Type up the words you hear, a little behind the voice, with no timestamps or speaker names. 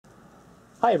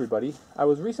Hi everybody, I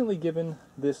was recently given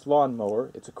this lawnmower.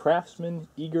 It's a Craftsman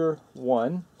Eager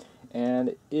 1 and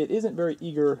it isn't very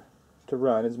eager to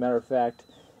run. As a matter of fact,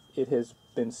 it has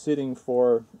been sitting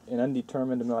for an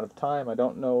undetermined amount of time. I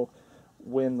don't know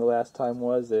when the last time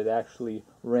was that it actually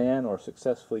ran or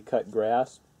successfully cut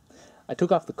grass. I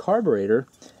took off the carburetor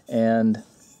and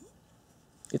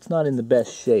it's not in the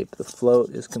best shape. The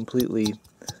float is completely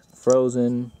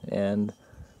frozen and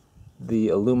the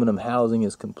aluminum housing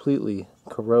is completely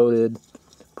corroded,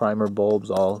 primer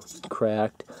bulbs all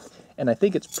cracked, and I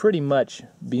think it's pretty much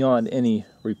beyond any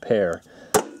repair.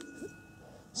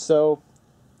 So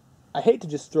I hate to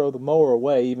just throw the mower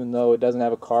away even though it doesn't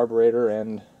have a carburetor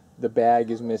and the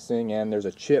bag is missing and there's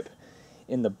a chip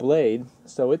in the blade.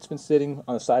 So it's been sitting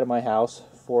on the side of my house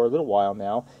for a little while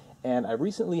now, and I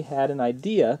recently had an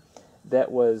idea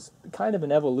that was kind of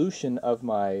an evolution of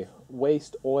my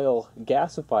waste oil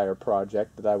gasifier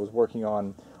project that I was working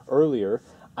on earlier.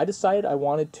 I decided I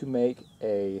wanted to make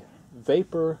a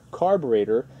vapor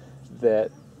carburetor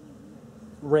that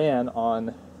ran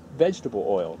on vegetable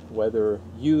oil, whether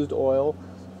used oil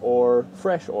or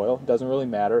fresh oil, doesn't really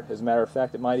matter. As a matter of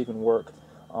fact, it might even work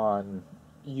on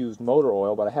used motor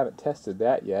oil, but I haven't tested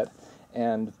that yet.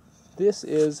 And this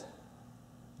is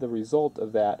the result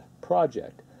of that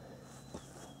project.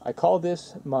 I call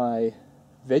this my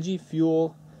Veggie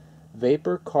Fuel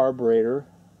Vapor Carburetor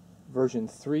version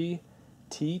 3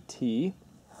 TT.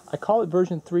 I call it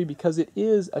version 3 because it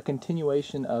is a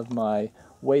continuation of my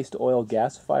waste oil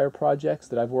gasifier projects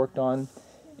that I've worked on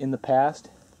in the past.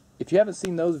 If you haven't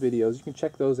seen those videos, you can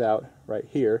check those out right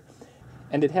here.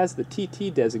 And it has the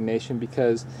TT designation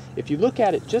because if you look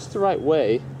at it just the right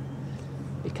way,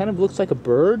 it kind of looks like a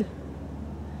bird.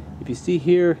 If you see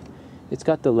here, it's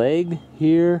got the leg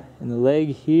here and the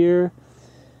leg here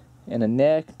and a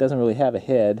neck. Doesn't really have a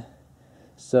head.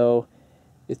 So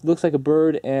it looks like a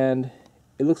bird, and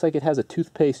it looks like it has a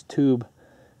toothpaste tube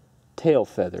tail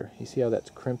feather. You see how that's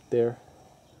crimped there?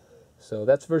 So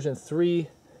that's version 3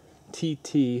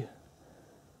 TT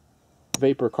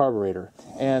vapor carburetor.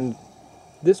 And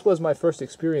this was my first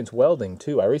experience welding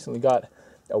too. I recently got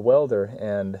a welder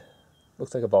and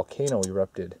looks like a volcano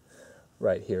erupted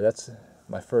right here. That's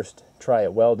my first try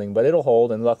at welding, but it'll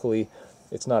hold, and luckily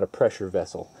it's not a pressure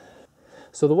vessel.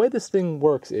 So the way this thing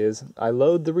works is I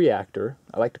load the reactor.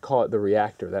 I like to call it the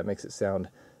reactor. That makes it sound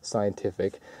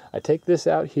scientific. I take this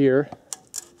out here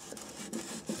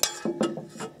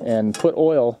and put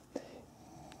oil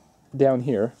down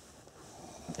here,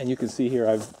 and you can see here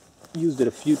I've used it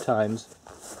a few times.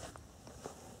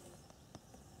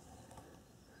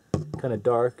 Kind of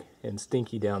dark and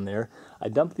stinky down there. I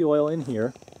dump the oil in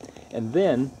here, and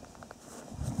then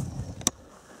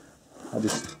I'll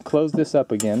just close this up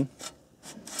again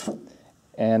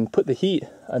and put the heat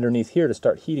underneath here to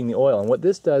start heating the oil. And what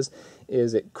this does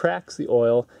is it cracks the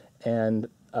oil, and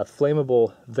a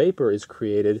flammable vapor is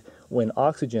created when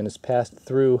oxygen is passed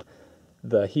through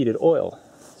the heated oil.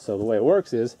 So the way it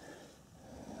works is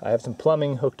I have some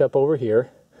plumbing hooked up over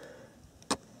here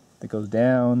that goes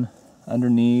down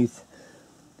underneath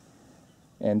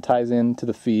and ties into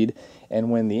the feed, and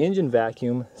when the engine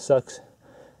vacuum sucks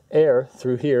air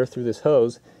through here, through this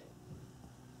hose,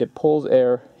 it pulls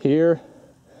air here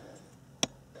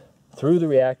through the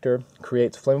reactor,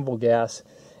 creates flammable gas,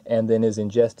 and then is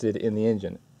ingested in the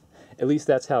engine. At least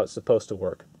that's how it's supposed to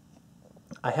work.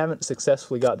 I haven't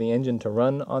successfully got the engine to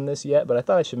run on this yet, but I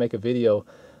thought I should make a video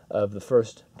of the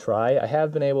first try. I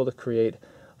have been able to create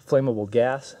flammable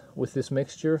gas with this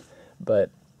mixture, but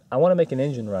I want to make an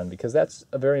engine run because that's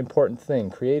a very important thing.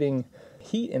 Creating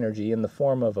heat energy in the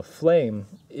form of a flame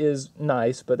is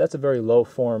nice, but that's a very low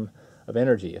form of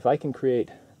energy. If I can create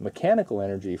mechanical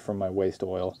energy from my waste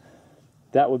oil,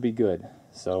 that would be good.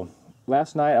 So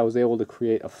last night I was able to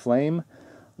create a flame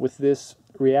with this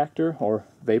reactor, or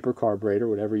vapor carburetor,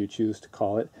 whatever you choose to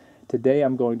call it. Today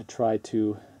I'm going to try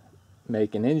to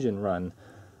make an engine run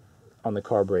on the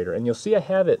carburetor, and you'll see I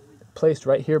have it placed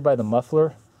right here by the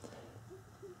muffler.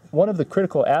 One of the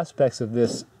critical aspects of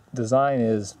this design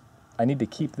is I need to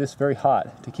keep this very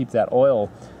hot to keep that oil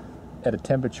at a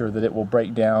temperature that it will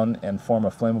break down and form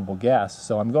a flammable gas.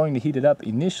 So I'm going to heat it up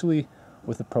initially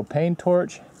with a propane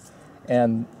torch,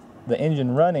 and the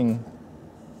engine running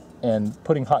and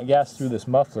putting hot gas through this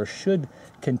muffler should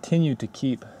continue to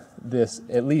keep this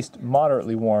at least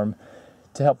moderately warm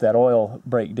to help that oil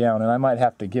break down. And I might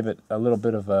have to give it a little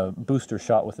bit of a booster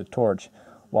shot with the torch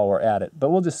while we're at it,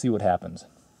 but we'll just see what happens.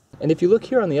 And if you look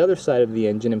here on the other side of the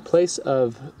engine, in place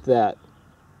of that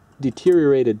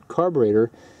deteriorated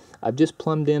carburetor, I've just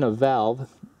plumbed in a valve.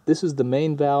 This is the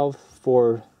main valve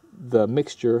for the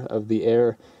mixture of the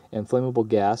air and flammable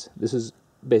gas. This is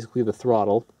basically the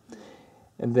throttle.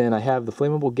 And then I have the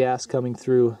flammable gas coming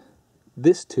through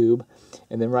this tube,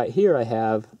 and then right here I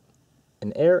have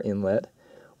an air inlet,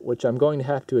 which I'm going to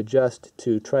have to adjust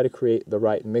to try to create the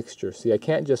right mixture. See, I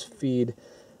can't just feed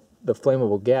the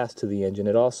flammable gas to the engine,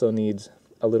 it also needs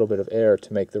a little bit of air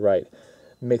to make the right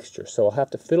mixture. So I'll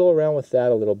have to fiddle around with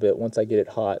that a little bit once I get it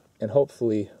hot, and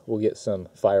hopefully we'll get some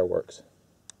fireworks.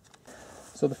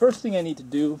 So the first thing I need to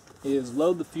do is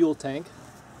load the fuel tank.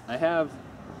 I have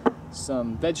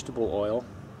some vegetable oil.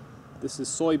 This is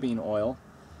soybean oil,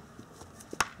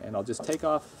 and I'll just take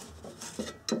off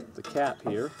the cap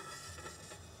here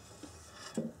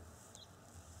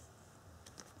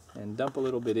and dump a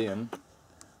little bit in.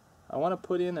 I want to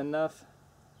put in enough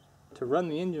to run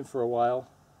the engine for a while,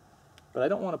 but I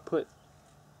don't want to put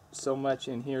so much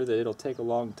in here that it'll take a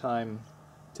long time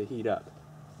to heat up.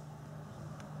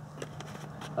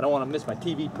 I don't want to miss my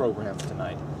TV programs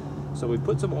tonight. So we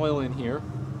put some oil in here.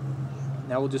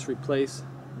 Now we'll just replace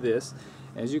this.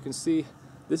 As you can see,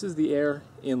 this is the air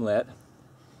inlet.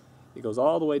 It goes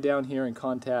all the way down here and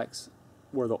contacts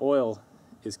where the oil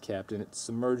is kept, and it's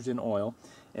submerged in oil.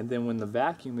 And then when the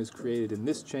vacuum is created in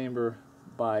this chamber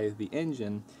by the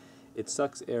engine, it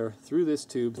sucks air through this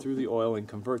tube, through the oil, and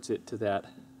converts it to that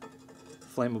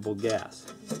flammable gas.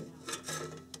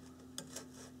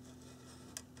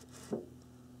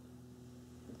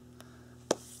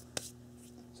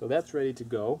 So that's ready to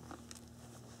go.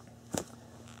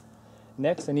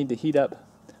 Next, I need to heat up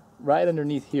right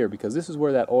underneath here, because this is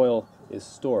where that oil is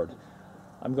stored.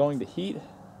 I'm going to heat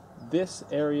this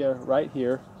area right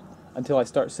here until I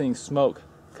start seeing smoke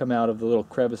come out of the little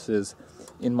crevices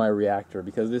in my reactor,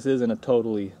 because this isn't a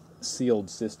totally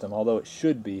sealed system. Although it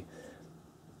should be,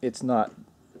 it's not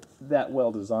that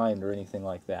well designed or anything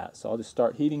like that. So I'll just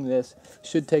start heating this. It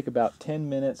should take about 10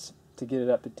 minutes to get it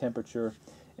up to temperature,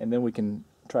 and then we can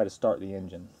try to start the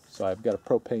engine. So I've got a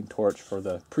propane torch for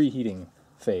the preheating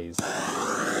phase.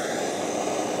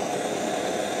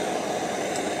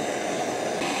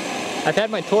 I've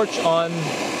had my torch on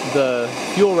the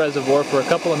fuel reservoir for a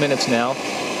couple of minutes now,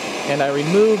 and I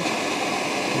removed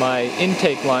my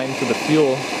intake line for the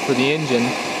fuel for the engine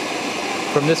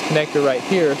from this connector right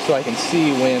here so I can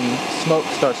see when smoke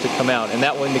starts to come out, and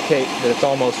that will indicate that it's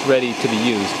almost ready to be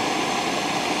used.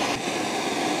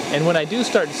 And when I do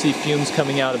start to see fumes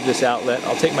coming out of this outlet,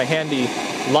 I'll take my handy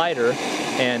lighter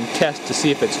and test to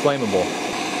see if it's flammable.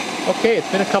 Okay,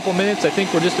 it's been a couple minutes. I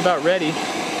think we're just about ready.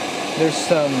 There's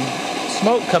some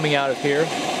smoke coming out of here,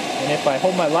 and if I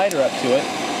hold my lighter up to it,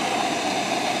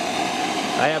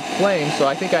 I have flame, so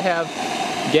I think I have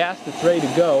gas that's ready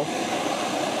to go.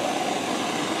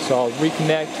 So I'll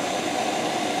reconnect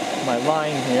my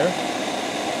line here.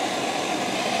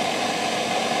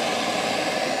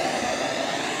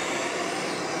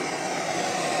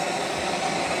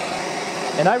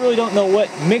 And I really don't know what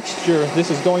mixture this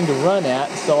is going to run at,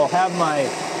 so I'll have my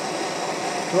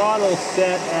throttle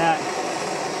set at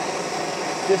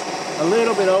just a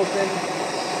little bit open,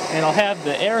 and I'll have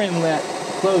the air inlet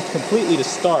closed completely to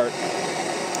start.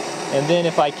 And then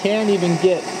if I can't even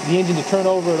get the engine to turn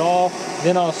over at all,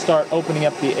 then I'll start opening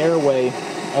up the airway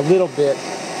a little bit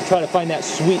to try to find that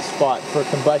sweet spot for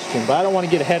combustion. But I don't want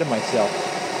to get ahead of myself.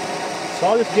 So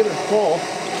I'll just give it a pull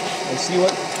and see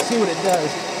what it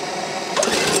does.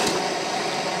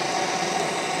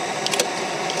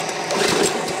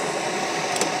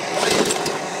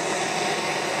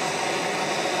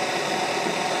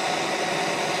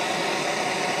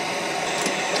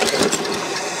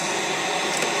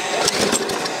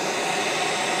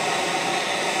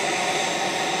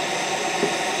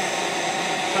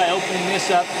 Try opening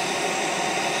this up,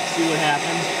 see what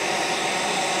happens.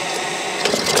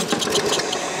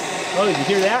 Oh, did you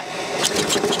hear that?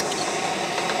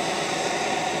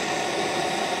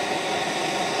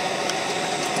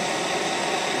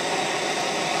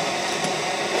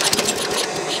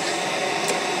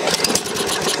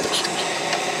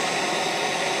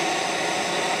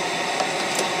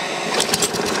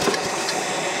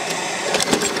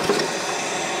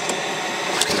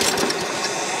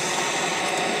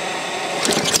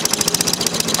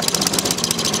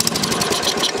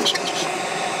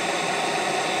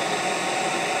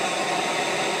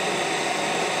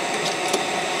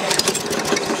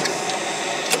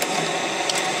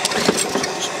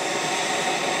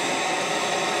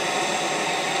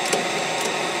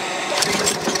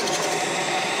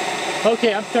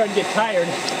 Okay, I'm starting to get tired.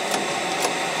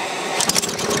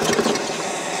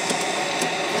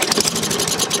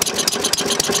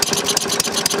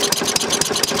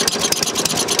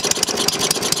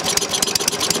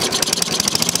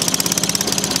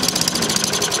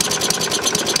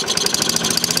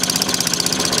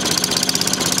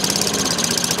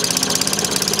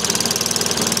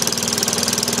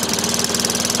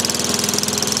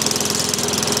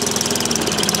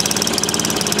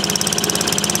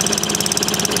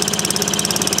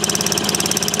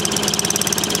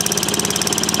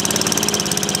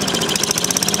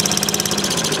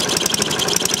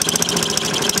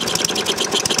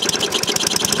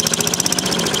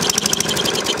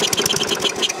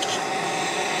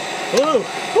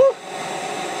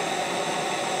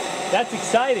 That's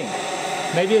exciting.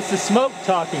 Maybe it's the smoke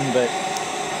talking, but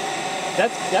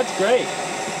that's great.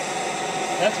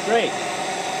 That's great.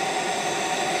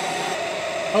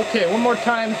 Okay, one more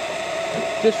time,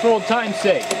 just for old time's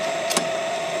sake.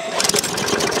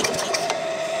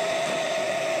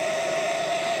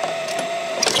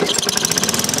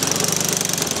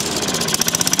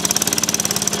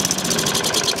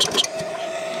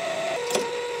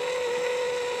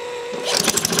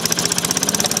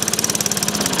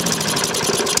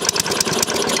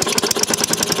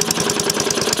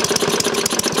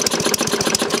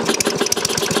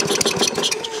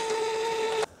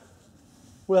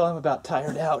 Well, I'm about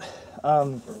tired out.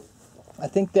 I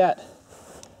think that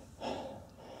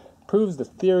proves the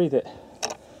theory that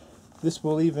this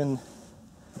will even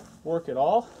work at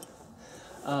all.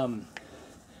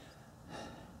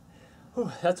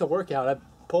 That's a workout. I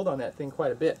pulled on that thing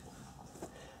quite a bit.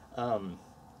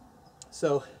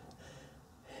 So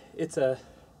it's a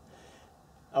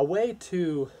way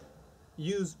to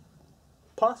use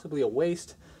possibly a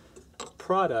waste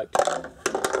product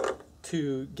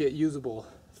to get usable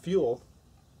fuel,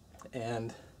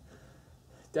 and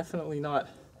definitely not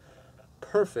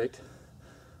perfect.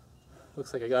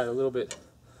 Looks like I got a little bit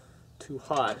too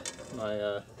hot.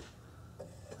 My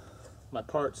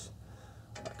parts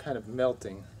are kind of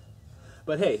melting.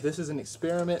 But hey, this is an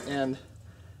experiment, and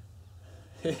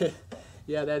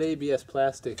yeah, that ABS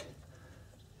plastic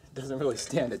doesn't really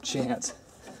stand a chance.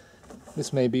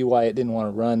 This may be why it didn't want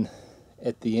to run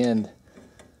at the end.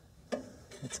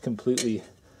 It's completely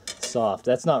soft.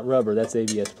 That's not rubber, that's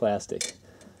ABS plastic.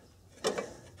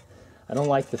 I don't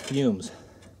like the fumes.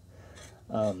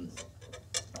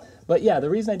 But yeah, the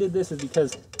reason I did this is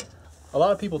because a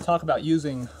lot of people talk about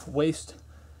using waste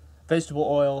vegetable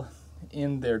oil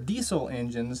in their diesel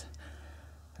engines,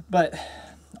 but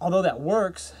although that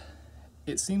works,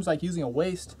 it seems like using a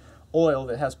waste oil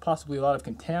that has possibly a lot of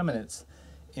contaminants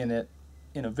in it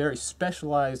in a very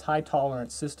specialized high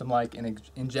tolerance system like an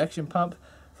injection pump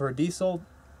for a diesel,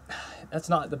 that's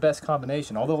not the best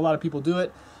combination. Although a lot of people do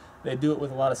it, they do it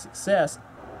with a lot of success.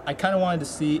 I kind of wanted to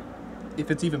see if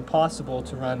it's even possible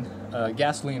to run a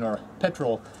gasoline or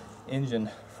petrol engine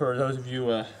for those of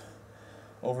you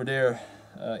over there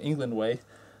England way,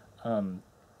 to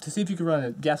see if you could run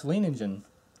a gasoline engine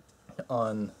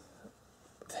on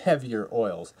heavier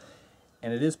oils.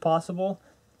 And it is possible.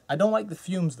 I don't like the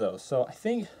fumes though, so I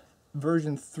think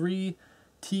version 3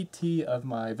 TT of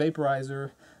my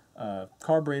vaporizer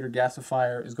carburetor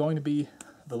gasifier is going to be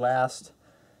the last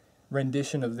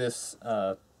rendition of this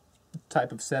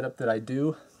type of setup that I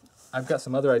do. I've got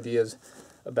some other ideas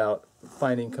about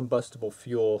finding combustible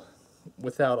fuel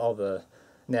without all the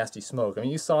nasty smoke. I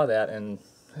mean, you saw that, and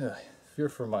fear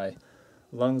for my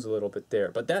lungs a little bit there.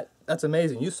 But that's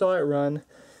amazing. You saw it run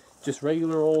just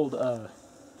regular old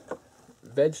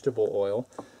vegetable oil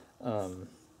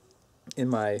in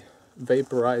my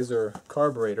vaporizer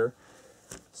carburetor.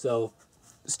 So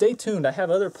stay tuned. I have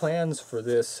other plans for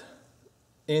this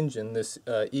engine, this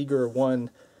Eager 1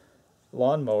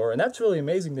 lawnmower, and that's really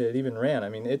amazing that it even ran. I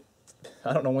mean,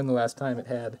 I don't know when the last time it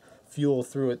had fuel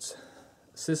through its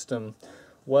system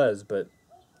was, but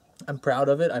I'm proud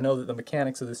of it. I know that the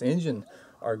mechanics of this engine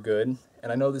are good,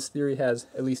 and I know this theory has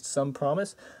at least some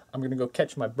promise. I'm going to go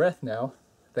catch my breath now.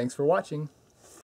 Thanks for watching.